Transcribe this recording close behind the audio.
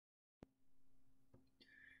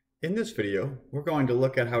In this video, we're going to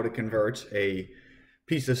look at how to convert a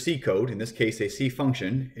piece of C code, in this case a C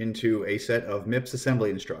function, into a set of MIPS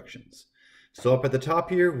assembly instructions. So up at the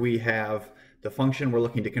top here we have the function we're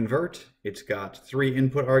looking to convert. It's got 3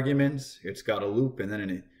 input arguments, it's got a loop, and then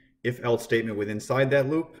an if-else statement within inside that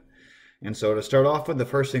loop. And so to start off with, the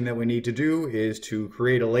first thing that we need to do is to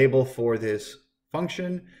create a label for this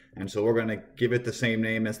function. And so we're going to give it the same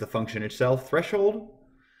name as the function itself, threshold.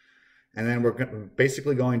 And then we're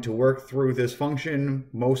basically going to work through this function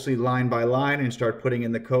mostly line by line and start putting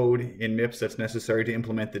in the code in MIPS that's necessary to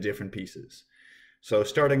implement the different pieces. So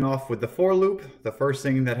starting off with the for loop, the first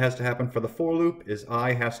thing that has to happen for the for loop is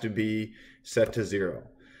I has to be set to 0.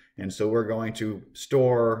 And so we're going to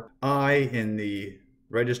store I in the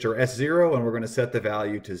register S0 and we're going to set the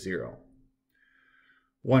value to 0.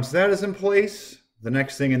 Once that is in place, the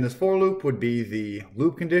next thing in this for loop would be the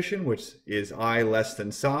loop condition, which is I less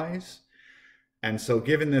than size. And so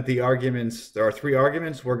given that there are 3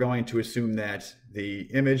 arguments, we're going to assume that the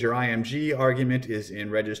image or IMG argument is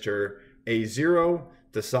in register A0,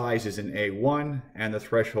 the size is in A1, and the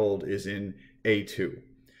threshold is in A2.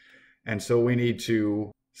 And so we need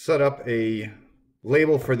to set up a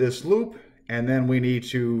label for this loop, and then we need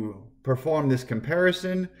to perform this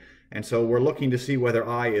comparison. And so we're looking to see whether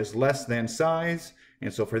I is less than size.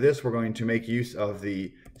 And so for this, we're going to make use of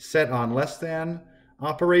the set on less than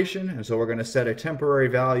operation. And so we're going to set a temporary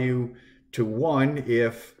value to 1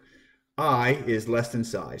 if I is less than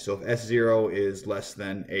size. So if S0 is less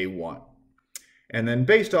than A1. And then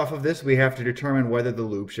based off of this, we have to determine whether the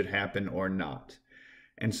loop should happen or not.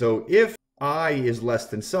 And so if I is less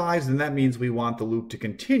than size, then that means we want the loop to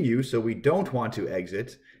continue, so we don't want to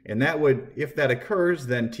exit. And that would, if that occurs,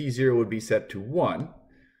 then T0 would be set to 1.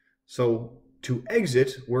 So to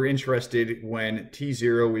exit, we're interested when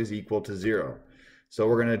T0 is equal to 0. So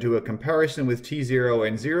we're going to do a comparison with T0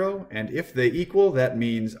 and 0, and if they equal, that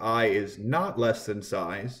means I is not less than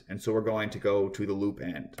size, and so we're going to go to the loop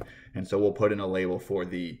end. And so we'll put in a label for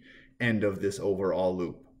the end of this overall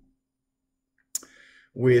loop.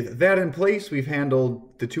 With that in place, we've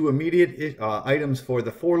handled the 2 immediate items for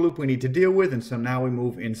the for loop we need to deal with, and so now we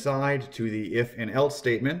move inside to the if and else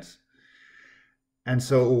statements. And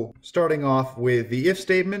so starting off with the if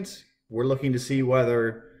statement, we're looking to see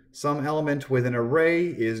whether some element with an array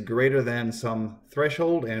is greater than some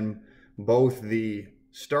threshold, and both the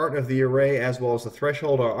start of the array as well as the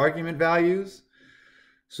threshold are argument values.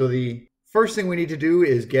 So the first thing we need to do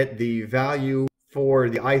is get the value for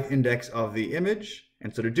the ith index of the image.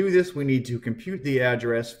 And so to do this, we need to compute the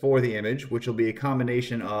address for the image, which will be a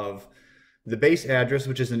combination of the base address,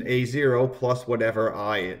 which is an A0, plus whatever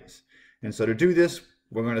I is. And so to do this,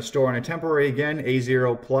 we're going to store in a temporary again,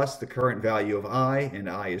 A0 plus the current value of I, and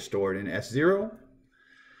I is stored in S0.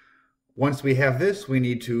 Once we have this, we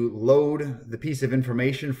need to load the piece of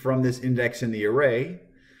information from this index in the array.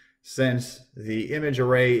 Since the image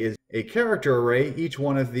array is a character array, each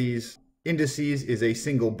one of these indices is a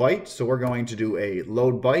single byte, so we're going to do a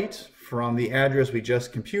load byte from the address we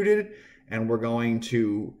just computed, and we're going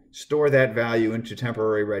to store that value into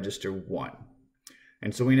temporary register 1.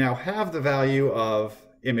 And so we now have the value of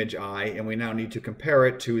image I, and we now need to compare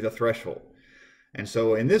it to the threshold. And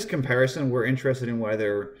so in this comparison, we're interested in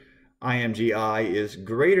whether IMG I is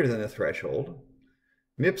greater than the threshold.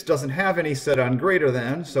 MIPS doesn't have any set on greater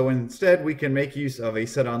than, so instead we can make use of a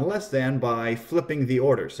set on less than by flipping the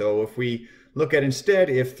order. So if we look at instead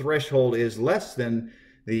if threshold is less than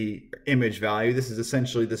the image value, this is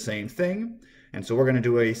essentially the same thing. And so we're going to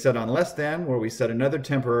do a set on less than where we set another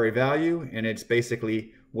temporary value, and it's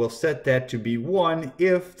basically we'll set that to be 1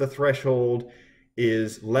 if the threshold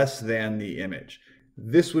is less than the image.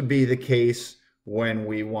 This would be the case when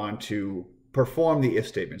we want to perform the if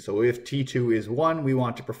statement. So if T2 is 1, we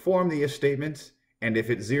want to perform the if statement, and if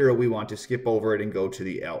it's 0, we want to skip over it and go to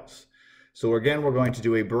the else. So again, we're going to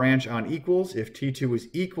do a branch on equals. If T2 is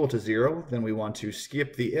equal to 0, then we want to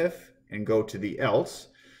skip the if and go to the else.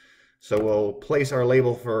 So we'll place our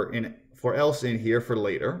label for else in here for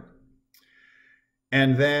later.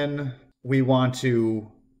 And then we want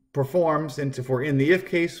to perform, since if we're in the if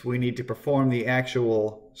case, we need to perform the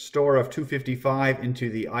actual store of 255 into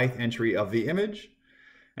the ith entry of the image.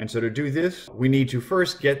 And so to do this, we need to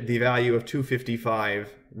first get the value of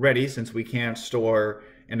 255 ready, since we can't store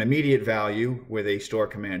an immediate value with a store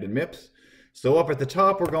command in MIPS. So up at the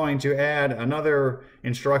top, we're going to add another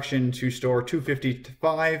instruction to store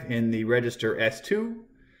 255 in the register S2.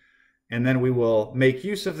 And then we will make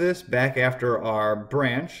use of this back after our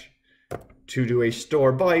branch to do a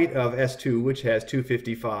store byte of S2, which has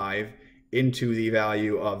 255 into the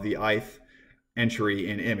value of the ith entry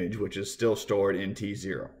in image, which is still stored in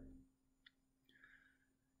T0.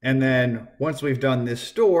 And then once we've done this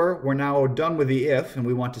store, we're now done with the if, and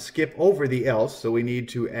we want to skip over the else. So we need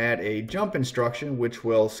to add a jump instruction, which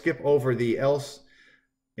will skip over the else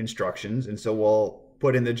instructions. And so we'll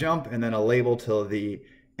put in the jump and then a label till the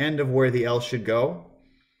end of where the else should go.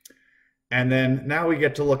 And then now we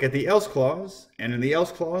get to look at the else clause. And in the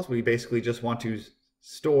else clause, we basically just want to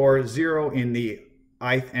store 0 in the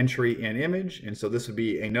ith entry and image. And so this would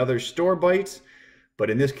be another store byte. But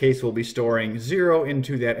in this case, we'll be storing 0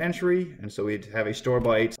 into that entry. And so we'd have a store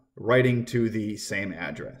byte writing to the same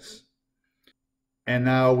address. And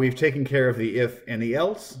now we've taken care of the if and the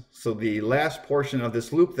else. So the last portion of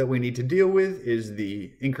this loop that we need to deal with is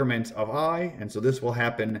the increment of I. And so this will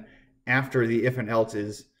happen after the if and else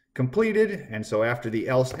is completed. And so after the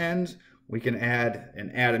else ends, we can add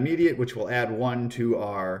an add immediate, which will add 1 to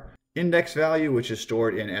our index value, which is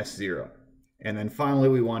stored in S0. And then finally,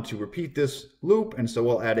 we want to repeat this loop. And so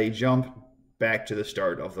we'll add a jump back to the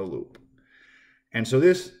start of the loop. And so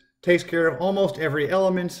this takes care of almost every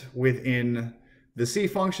element within the C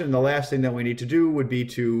function. The last thing that we need to do would be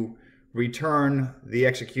to return the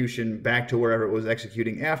execution back to wherever it was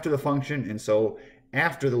executing after the function. And so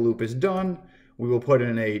after the loop is done, we will put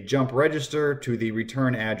in a jump register to the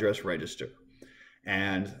return address register.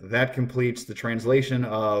 And that completes the translation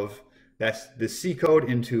of the C code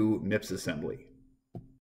into MIPS assembly.